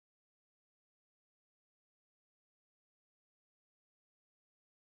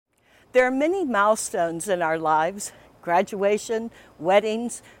There are many milestones in our lives: graduation,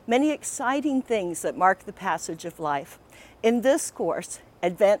 weddings, many exciting things that mark the passage of life. In this course,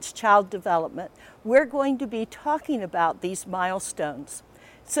 Advanced Child Development, we're going to be talking about these milestones.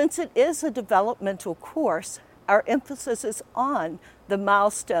 Since it is a developmental course, our emphasis is on the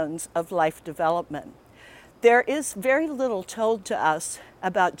milestones of life development. There is very little told to us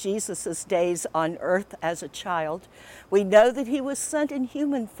about Jesus' days on earth as a child. We know that he was sent in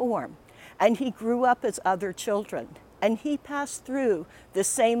human form, and he grew up as other children, and he passed through the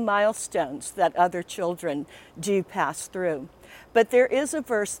same milestones that other children do pass through. But there is a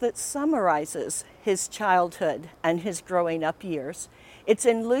verse that summarizes his childhood and his growing up years. It's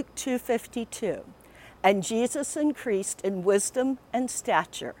in Luke 2:52. And Jesus increased in wisdom and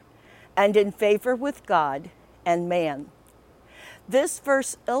stature, and in favor with God and man. This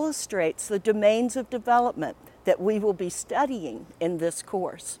verse illustrates the domains of development that we will be studying in this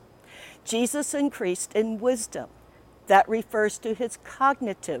course. Jesus increased in wisdom. That refers to his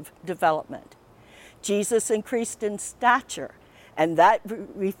cognitive development. Jesus increased in stature, and that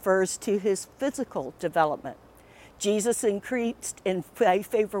refers to his physical development. Jesus increased in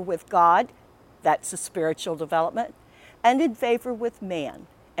favor with God. That's the spiritual development, and in favor with man,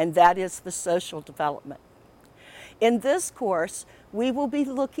 and that is the social development. In this course, we will be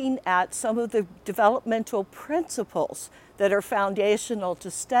looking at some of the developmental principles that are foundational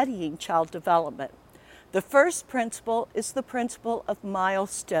to studying child development. The first principle is the principle of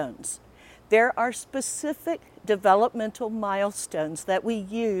milestones. There are specific developmental milestones that we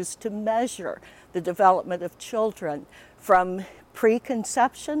use to measure the development of children from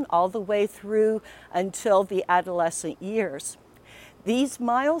preconception all the way through until the adolescent years. These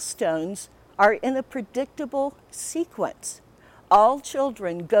milestones are in a predictable sequence. All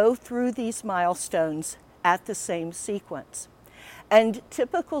children go through these milestones at the same sequence. And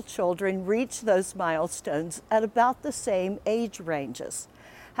typical children reach those milestones at about the same age ranges.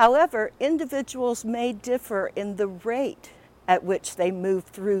 However, individuals may differ in the rate at which they move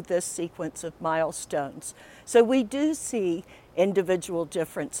through this sequence of milestones. So we do see individual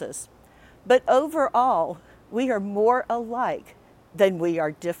differences. But overall, we are more alike than we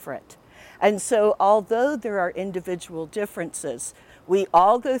are different. And so although there are individual differences, we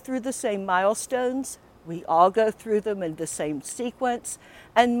all go through the same milestones, we all go through them in the same sequence,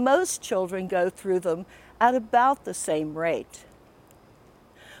 and most children go through them at about the same rate.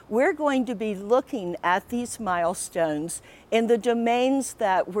 We're going to be looking at these milestones in the domains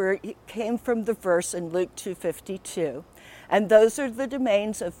that came from the verse in Luke 2:52. And those are the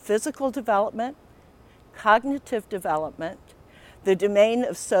domains of physical development, cognitive development, the domain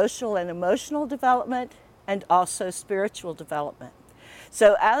of social and emotional development, and also spiritual development.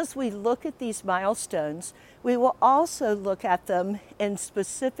 So as we look at these milestones, we will also look at them in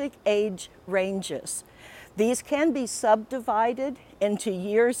specific age ranges. These can be subdivided into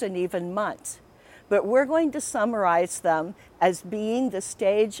years and even months, but we're going to summarize them as being the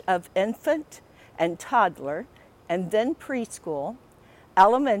stage of infant and toddler, and then preschool,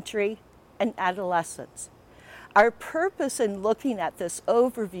 elementary, and adolescence. Our purpose in looking at this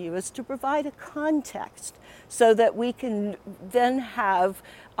overview is to provide a context so that we can then have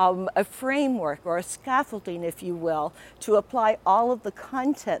a framework or a scaffolding, if you will, to apply all of the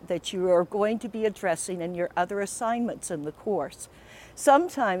content that you are going to be addressing in your other assignments in the course.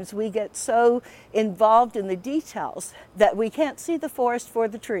 Sometimes we get so involved in the details that we can't see the forest for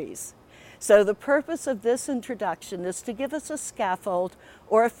the trees. So the purpose of this introduction is to give us a scaffold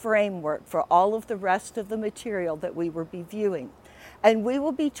or a framework for all of the rest of the material that we will be viewing. And we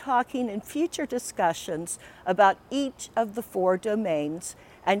will be talking in future discussions about each of the 4 domains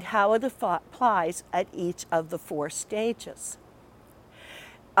and how it applies at each of the 4 stages.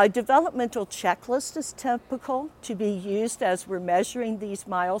 A developmental checklist is typical to be used as we're measuring these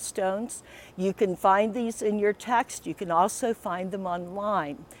milestones. You can find these in your text. You can also find them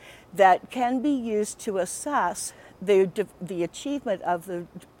online that can be used to assess the achievement of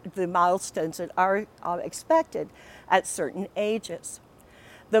the milestones that are expected at certain ages.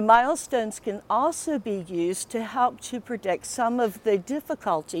 The milestones can also be used to help to predict some of the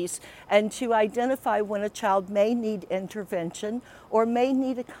difficulties and to identify when a child may need intervention or may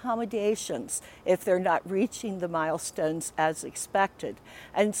need accommodations if they're not reaching the milestones as expected.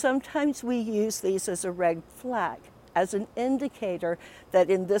 And sometimes we use these as a red flag, as an indicator that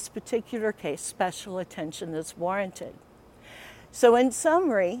in this particular case, special attention is warranted. So in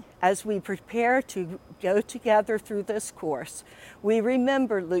summary, as we prepare to go together through this course, we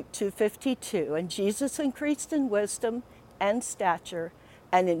remember Luke 2:52, and Jesus increased in wisdom and stature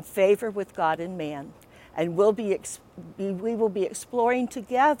and in favor with God and man. And we will be exploring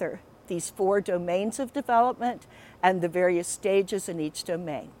together these 4 domains of development and the various stages in each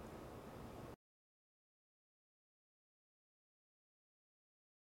domain.